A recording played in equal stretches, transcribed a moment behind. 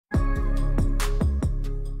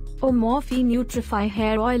Omorfee Nutrify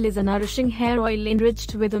hair oil is a nourishing hair oil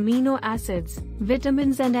enriched with amino acids,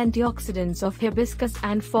 vitamins and antioxidants of Hibiscus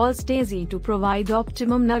and False Daisy to provide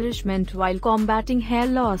optimum nourishment while combating hair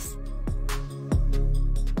loss.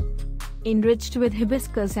 Enriched with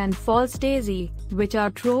Hibiscus and False Daisy, which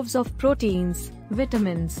are troves of proteins,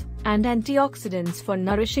 vitamins, and antioxidants for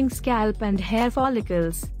nourishing scalp and hair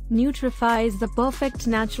follicles, Nutrify is the perfect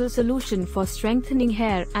natural solution for strengthening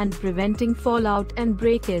hair and preventing fallout and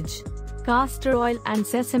breakage. Castor oil and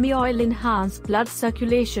sesame oil enhance blood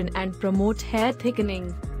circulation and promote hair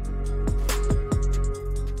thickening.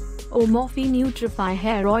 Omorfee Nutrify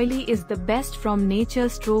hair oil is the best from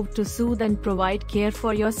nature's trove to soothe and provide care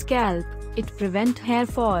for your scalp. It prevents hair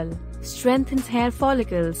fall, strengthens hair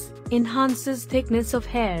follicles, enhances thickness of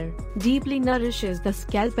hair, deeply nourishes the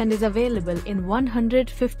scalp and is available in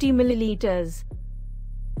 150 milliliters.